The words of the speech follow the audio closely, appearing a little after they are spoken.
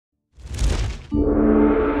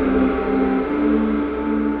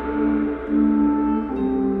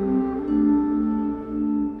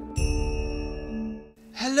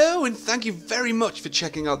thank you very much for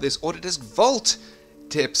checking out this Autodesk Vault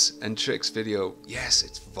tips and tricks video. Yes,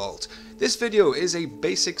 it's Vault. This video is a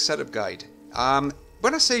basic setup guide.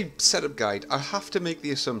 When I say setup guide, I have to make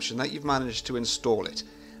the assumption that you've managed to install it.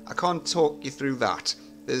 I can't talk you through that.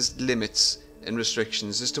 There's limits and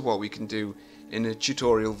restrictions as to what we can do in a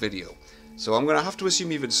tutorial video. So I'm going to have to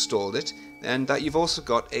assume you've installed it and that you've also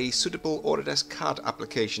got a suitable Autodesk CAD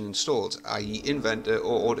application installed, i.e. Inventor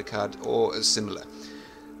or AutoCAD or similar.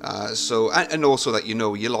 And also that you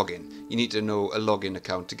know your login. You need to know a login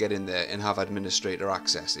account to get in there and have administrator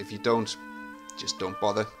access. If you don't, just don't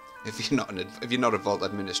bother. If you're not a Vault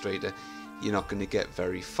administrator, you're not going to get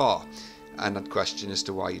very far. And I'd question as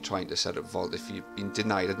to why you're trying to set up Vault if you've been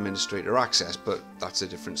denied administrator access, but that's a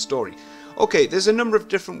different story. Okay, there's a number of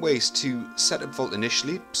different ways to set up Vault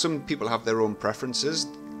initially. Some people have their own preferences.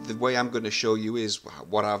 The way I'm going to show you is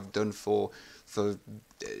what I've done for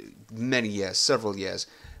many years, several years,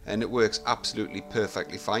 and it works absolutely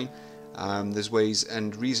perfectly fine. There's ways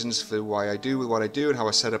and reasons for why I do what I do and how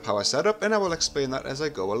I set up, and I will explain that as I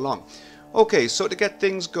go along. Okay, so to get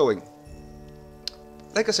things going,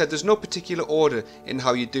 like I said, there's no particular order in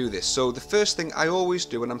how you do this. So the first thing I always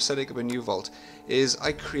do when I'm setting up a new Vault is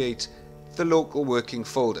I create the local working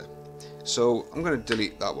folder. So I'm going to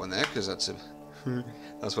delete that one there because that's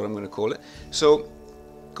what I'm going to call it. So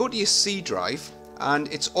go to your C drive,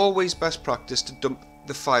 and it's always best practice to dump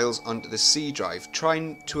the files onto the C drive,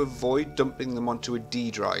 trying to avoid dumping them onto a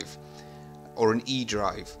D drive or an E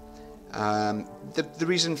drive. The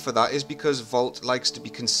reason for that is because Vault likes to be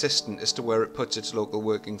consistent as to where it puts its local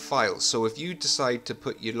working files. So if you decide to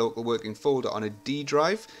put your local working folder on a D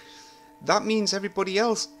drive, that means everybody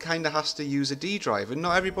else kind of has to use a D drive, and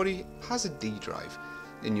not everybody has a D drive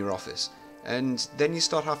in your office. And then you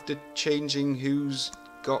start having to changing who's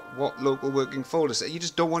got what local working folders. You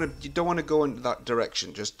just don't want to go in that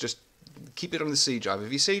direction. Just keep it on the C drive.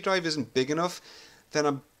 If your C drive isn't big enough,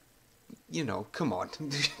 then come on,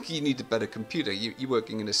 you need a better computer. You're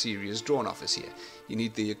working in a serious drawing office here. You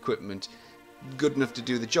need the equipment good enough to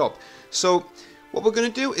do the job. So what we're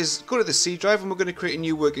going to do is go to the C drive and we're going to create a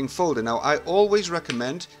new working folder. Now I always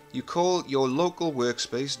recommend you call your local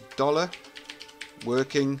workspace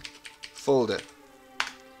 $working folder.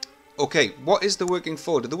 Okay, what is the working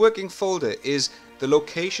folder? The working folder is the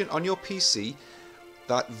location on your PC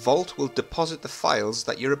that Vault will deposit the files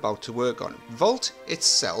that you're about to work on. Vault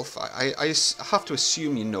itself, I have to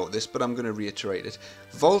assume you know this, but I'm going to reiterate it.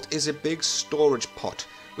 Vault is a big storage pot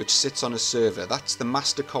which sits on a server. That's the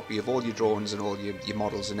master copy of all your drawings and all your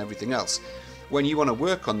models and everything else. When you want to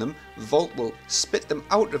work on them, Vault will spit them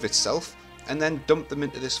out of itself and then dump them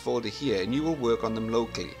into this folder here, and you will work on them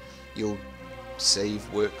locally. You'll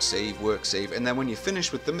save, work, save, and then when you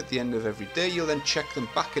finish with them at the end of every day, you'll then check them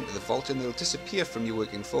back into the Vault and they'll disappear from your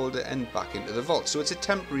working folder and back into the Vault. So it's a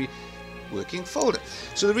temporary working folder.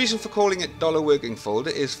 So the reason for calling it $working folder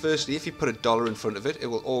is, firstly, if you put a dollar in front of it, it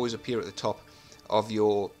will always appear at the top of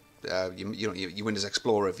your Windows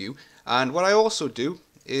Explorer view. And what I also do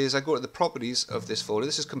is I go to the properties of this folder.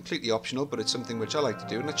 This is completely optional, but it's something which I like to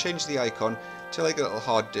do, and I change the icon to like a little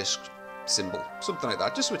hard disk symbol, something like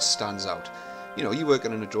that, just so it stands out. You're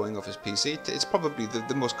working on a drawing office PC, it's probably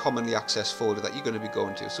the most commonly accessed folder that you're going to be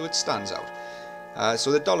going to, so it stands out. So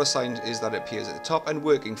the $sign is that it appears at the top, and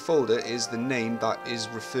working folder is the name that is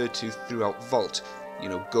referred to throughout Vault.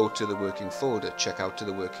 Go to the working folder, check out to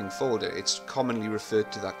the working folder. It's commonly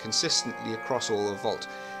referred to that consistently across all of Vault.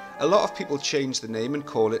 A lot of people change the name and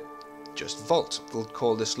call it just Vault. They'll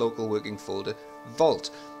call this local working folder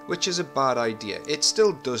Vault, which is a bad idea. It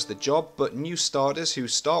still does the job, but new starters who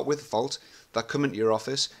start with Vault that come into your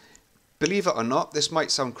office, believe it or not, this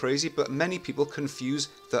might sound crazy, but many people confuse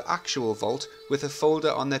the actual Vault with a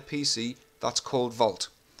folder on their PC that's called Vault.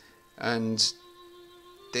 And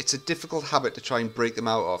it's a difficult habit to try and break them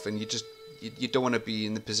out of, and you don't want to be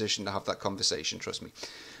in the position to have that conversation, trust me.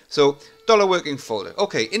 So, $working folder.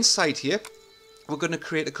 Okay, inside here, we're going to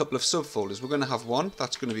create a couple of subfolders. We're going to have one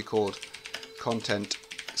that's going to be called Content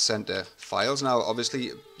Center Files. Now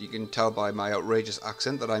obviously you can tell by my outrageous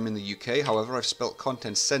accent that I'm in the UK, however I've spelt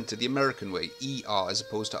Content Center the American way, ER as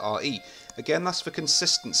opposed to RE. Again, that's for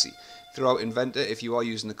consistency. Throughout Inventor, if you are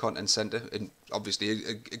using the Content Center, and obviously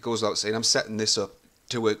it goes without saying I'm setting this up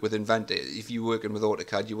to work with Inventor. If you were working with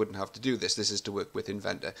AutoCAD, you wouldn't have to do this. This is to work with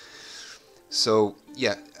Inventor. So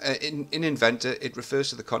yeah, in Inventor it refers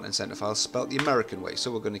to the Content Center file spelt the American way,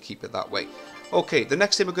 so we're going to keep it that way. Okay, the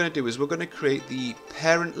next thing we're going to do is we're going to create the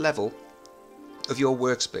parent level of your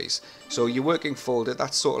workspace. So your working folder,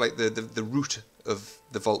 that's sort of like the root of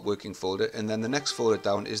the Vault working folder, and then the next folder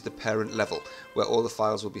down is the parent level, where all the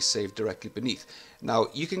files will be saved directly beneath. Now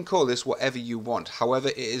you can call this whatever you want, however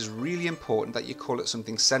it is really important that you call it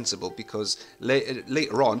something sensible, because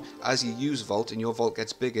later on, as you use Vault and your Vault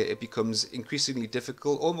gets bigger, it becomes increasingly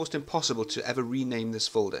difficult, almost impossible to ever rename this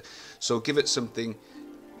folder. So give it something,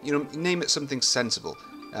 you know, name it something sensible.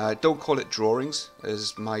 Don't call it drawings,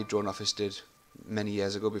 as my drawing office did many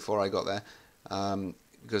years ago before I got there.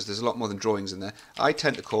 Because there's a lot more than drawings in there. I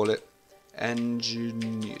tend to call it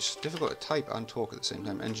it's difficult to type and talk at the same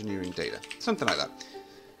time, engineering data, something like that.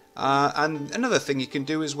 And another thing you can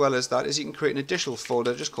do as well as that is you can create an additional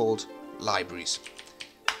folder just called libraries.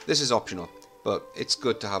 This is optional, but it's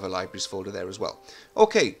good to have a libraries folder there as well.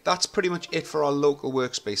 Okay, that's pretty much it for our local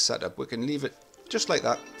workspace setup. We can leave it just like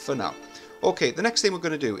that for now. Okay, the next thing we're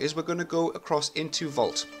going to do is we're going to go across into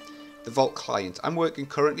Vault. The Vault client. I'm working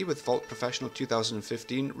currently with Vault Professional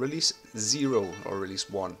 2015 Release 0 or Release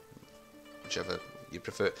 1, whichever you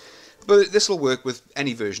prefer. But this will work with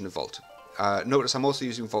any version of Vault. Notice I'm also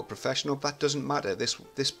using Vault Professional. That doesn't matter. This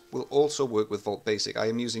will also work with Vault Basic. I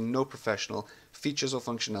am using no professional features or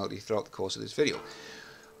functionality throughout the course of this video.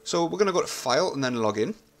 So we're going to go to File and then Log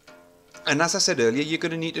in. And as I said earlier, you're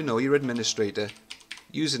going to need to know your administrator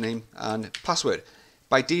username and password.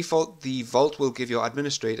 By default, the Vault will give your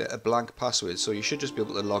administrator a blank password, so you should just be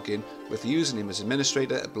able to log in with the username as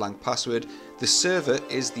administrator, a blank password. The server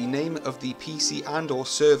is the name of the PC and or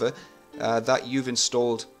server that you've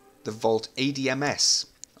installed the Vault ADMS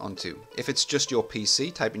onto. If it's just your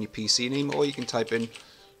PC, type in your PC name, or you can type in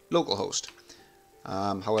localhost.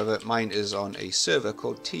 However, mine is on a server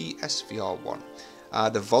called TSVR1.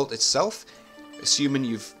 The Vault itself, assuming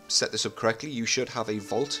you've set this up correctly, you should have a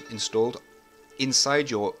Vault installed inside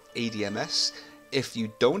your ADMS. If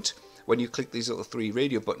you don't, when you click these little three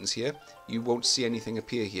radio buttons here, you won't see anything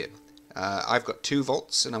appear here. I've got two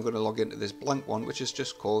Vaults and I'm going to log into this blank one, which is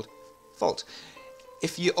just called Vault.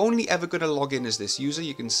 If you're only ever going to log in as this user,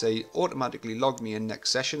 you can say automatically log me in next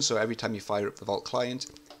session, so every time you fire up the Vault client,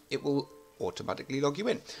 it will automatically log you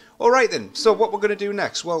in. Alright then, so what we're going to do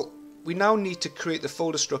next? Well, we now need to create the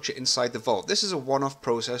folder structure inside the Vault. This is a one-off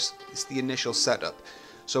process, it's the initial setup.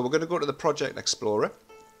 So we're going to go to the Project Explorer,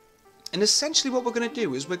 and essentially what we're going to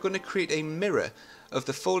do is we're going to create a mirror of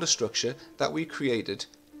the folder structure that we created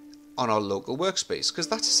on our local workspace, because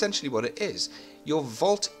that's essentially what it is. Your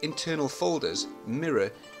Vault internal folders mirror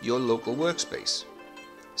your local workspace.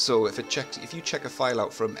 So if you check a file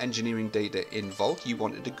out from engineering data in Vault, you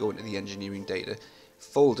want it to go into the engineering data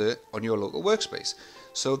folder on your local workspace.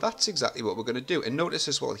 So that's exactly what we're going to do. And notice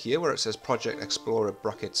as well here where it says Project Explorer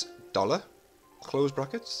brackets $, close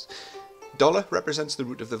brackets. Dollar represents the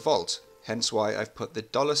root of the Vault, hence why I've put the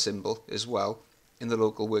 $ symbol as well in the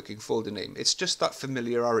local working folder name. It's just that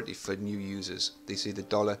familiarity for new users. They see the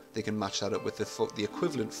 $, they can match that up with the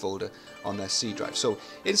equivalent folder on their C drive. So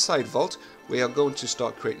inside Vault, we are going to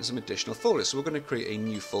start creating some additional folders. So we're going to create a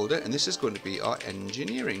new folder, and this is going to be our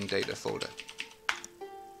engineering data folder.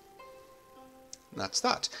 That's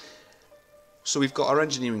that. So we've got our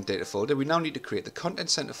engineering data folder. We now need to create the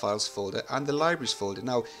content center files folder and the libraries folder.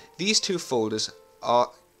 Now these two folders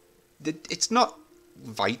are, it's not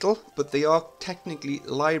vital, but they are technically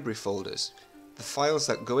library folders. The files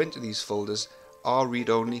that go into these folders are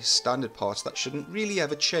read-only standard parts that shouldn't really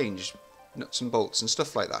ever change, nuts and bolts and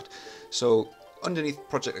stuff like that. So underneath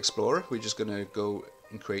Project Explorer, we're just going to go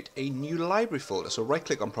and create a new library folder. So right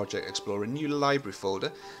click on Project Explorer, new library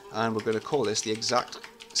folder, and we're going to call this the exact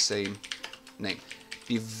same name.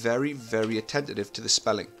 Be very, very attentive to the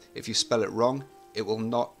spelling. If you spell it wrong, it will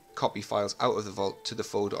not copy files out of the Vault to the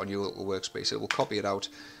folder on your local workspace. It will copy it out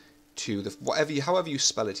to the however you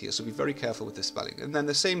spell it here. So be very careful with the spelling. And then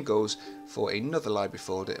the same goes for another library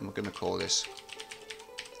folder, and we're going to call this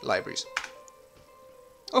libraries.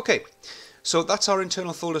 Okay, so that's our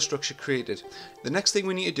internal folder structure created. The next thing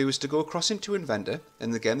we need to do is to go across into Inventor,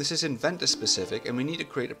 and again this is Inventor specific, and we need to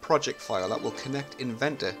create a project file that will connect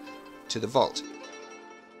Inventor to the Vault.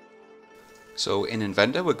 So in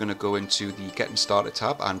Inventor, we're going to go into the Getting Started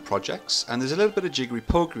tab and Projects, and there's a little bit of jiggery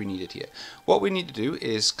pokery needed here. What we need to do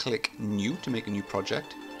is click New to make a new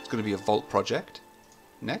project. It's going to be a Vault project.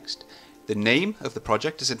 Next, the name of the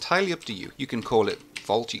project is entirely up to you. You can call it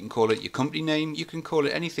Vault, you can call it your company name, you can call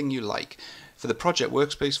it anything you like. For the Project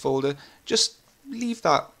Workspace folder, just leave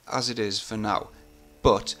that as it is for now,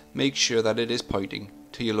 but make sure that it is pointing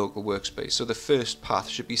to your local workspace. So the first path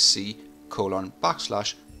should be C:\$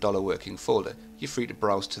 working folder. You're free to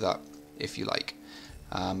browse to that if you like.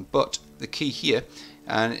 But the key here,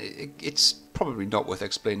 and it's probably not worth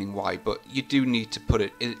explaining why, but you do need to put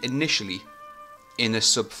it initially in a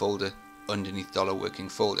subfolder underneath $working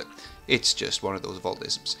folder. It's just one of those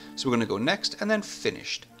Vaultisms. So we're going to go next and then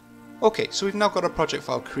finished. Okay, so we've now got a project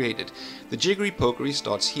file created. The jiggery pokery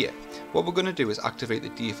starts here. What we're going to do is activate the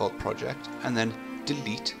default project and then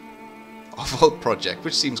delete our Vault project,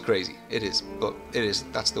 which seems crazy. It is, but it is.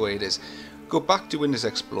 That's the way it is. Go back to Windows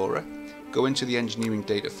Explorer, go into the engineering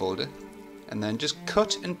data folder, and then just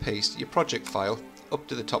cut and paste your project file up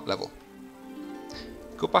to the top level.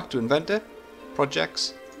 Go back to Inventor,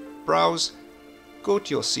 Projects, Browse, go to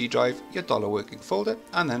your C drive, your $working folder,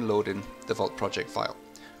 and then load in the Vault project file.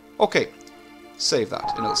 Okay, save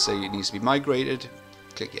that, and it'll say it needs to be migrated.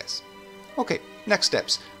 Click yes. Okay, next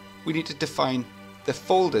steps. We need to define the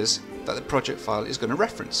folders that the project file is going to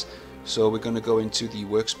reference. So we're going to go into the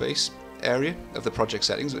workspace area of the project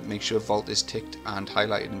settings, but make sure Vault is ticked and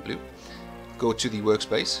highlighted in blue. Go to the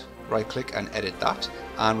workspace, right click and edit that,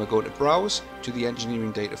 and we're going to browse to the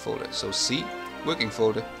engineering data folder. So C, working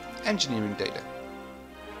folder, engineering data.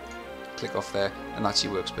 Click off there, and that's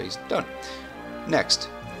your workspace done. Next,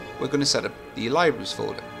 we're going to set up the libraries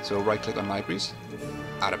folder. So right click on libraries,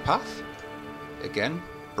 add a path, again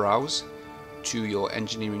browse to your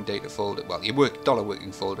engineering data folder, well, your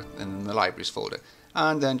 $working folder, and then the libraries folder.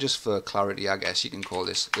 And then just for clarity, I guess you can call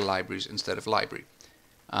this libraries instead of library.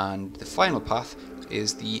 And the final path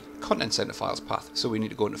is the Content Center Files path. So we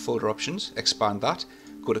need to go into folder options, expand that,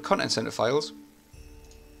 go to Content Center Files,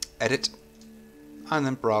 edit, and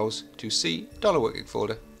then browse to C, $working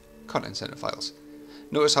folder, Content Center Files.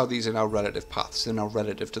 Notice how these are now relative paths. They're now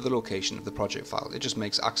relative to the location of the project file. It just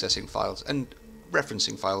makes accessing files and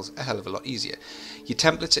referencing files a hell of a lot easier. Your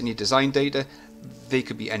templates and your design data, they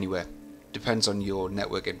could be anywhere. Depends on your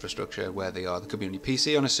network infrastructure, where they are. They could be on your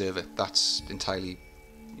PC, on a server. That's entirely,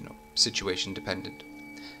 situation dependent.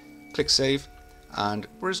 Click save, and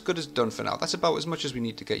we're as good as done for now. That's about as much as we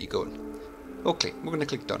need to get you going. Okay, we're going to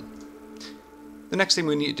click done. The next thing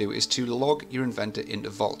we need to do is to log your Inventor into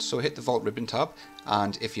Vault. So hit the Vault ribbon tab,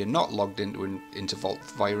 and if you're not logged into Vault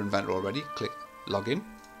via Inventor already, click login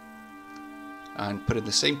and put in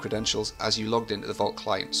the same credentials as you logged into the Vault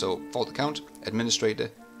client. So Vault account, administrator,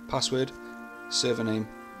 password, server name,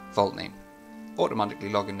 Vault name. Automatically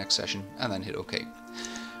log in next session and then hit OK.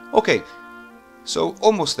 Okay, so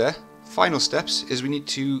almost there. Final steps is we need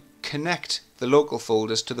to connect the local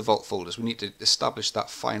folders to the Vault folders. We need to establish that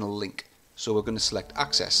final link. So we're going to select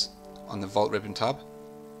Access on the Vault ribbon tab.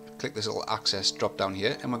 Click this little Access drop down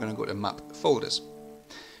here, and we're going to go to Map Folders.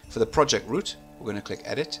 For the project root, we're going to click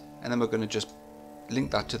Edit, and then we're going to just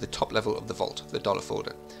link that to the top level of the Vault, the $.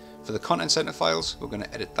 Folder. For the Content Center files, we're going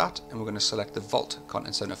to edit that, and we're going to select the Vault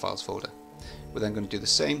Content Center Files folder. We're then going to do the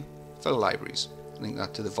same for the libraries. Link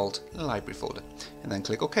that to the Vault Library folder, and then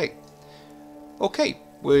click OK. Okay,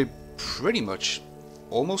 we're pretty much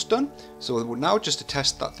almost done. So now, just to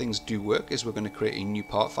test that things do work, is we're going to create a new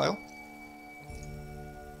part file.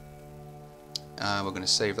 We're going to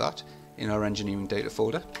save that in our engineering data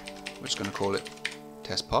folder. We're just going to call it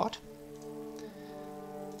test part.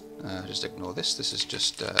 Just ignore this. This is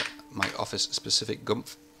just my Office specific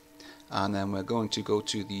GUMF. And then we're going to go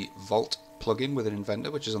to the Vault plugin with an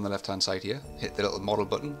Inventor, which is on the left hand side here. Hit the little model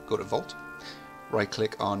button, go to Vault, right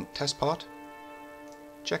click on test part,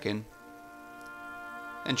 check in,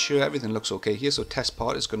 ensure everything looks okay here. So test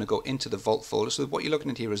part is going to go into the Vault folder. So what you're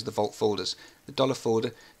looking at here is the Vault folders, the $.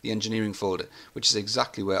 Folder, the engineering folder, which is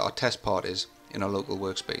exactly where our test part is in our local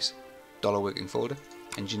workspace. $working folder,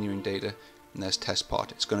 engineering data, and there's test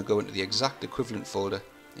part. It's going to go into the exact equivalent folder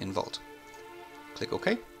in Vault. Click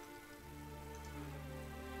OK.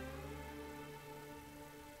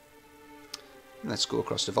 And let's go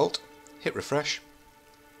across to Vault, hit refresh,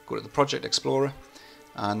 go to the Project Explorer,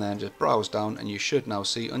 and then just browse down, and you should now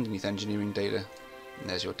see underneath engineering data, and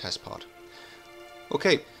there's your test part.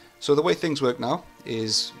 Okay, so the way things work now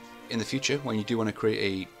is, in the future, when you do want to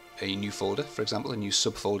create a new folder, for example a new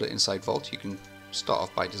subfolder inside Vault, you can start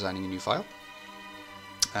off by designing a new file,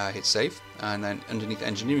 hit save, and then underneath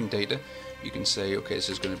engineering data you can say, okay, this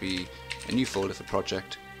is going to be a new folder for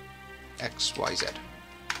project XYZ,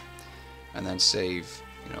 and then save,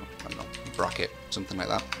 I don't know, bracket, something like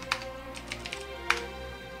that.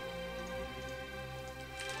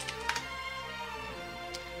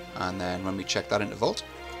 And then when we check that into Vault,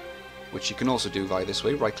 which you can also do via this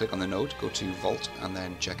way, right click on the node, go to Vault and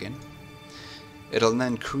then check in. It'll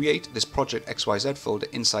then create this project XYZ folder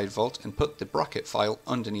inside Vault and put the bracket file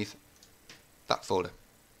underneath that folder.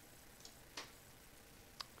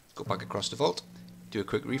 Go back across to Vault, do a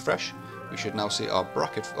quick refresh. We should now see our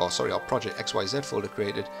our project XYZ folder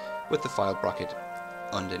created with the file bracket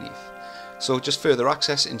underneath. So just further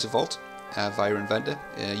access into Vault, via Inventor,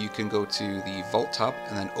 you can go to the Vault tab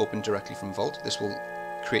and then open directly from Vault. This will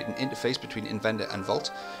create an interface between Inventor and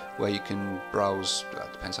Vault where you can browse, well,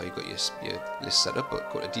 it depends how you've got your list set up,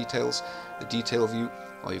 but go to Details, the Detail view,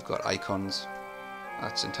 or you've got icons,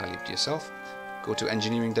 that's entirely up to yourself. Go to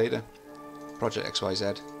Engineering Data, Project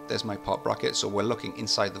XYZ, there's my part bracket, so we're looking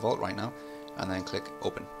inside the Vault right now, and then click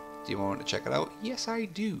Open. Do you want to check it out? Yes, I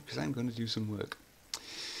do, because I'm going to do some work.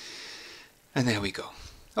 And there we go.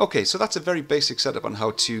 Okay, so that's a very basic setup on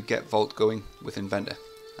how to get Vault going with Inventor.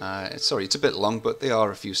 Sorry, it's a bit long, but there are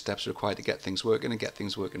a few steps required to get things working and get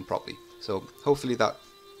things working properly. So hopefully that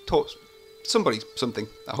taught somebody something,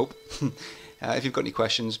 I hope. If you've got any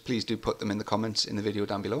questions, please do put them in the comments in the video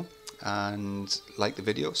down below. And like the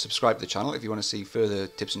video, subscribe to the channel if you want to see further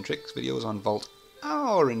tips and tricks videos on Vault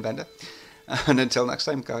or Inventor. And until next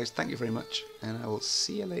time, guys, thank you very much, and I will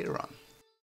see you later on.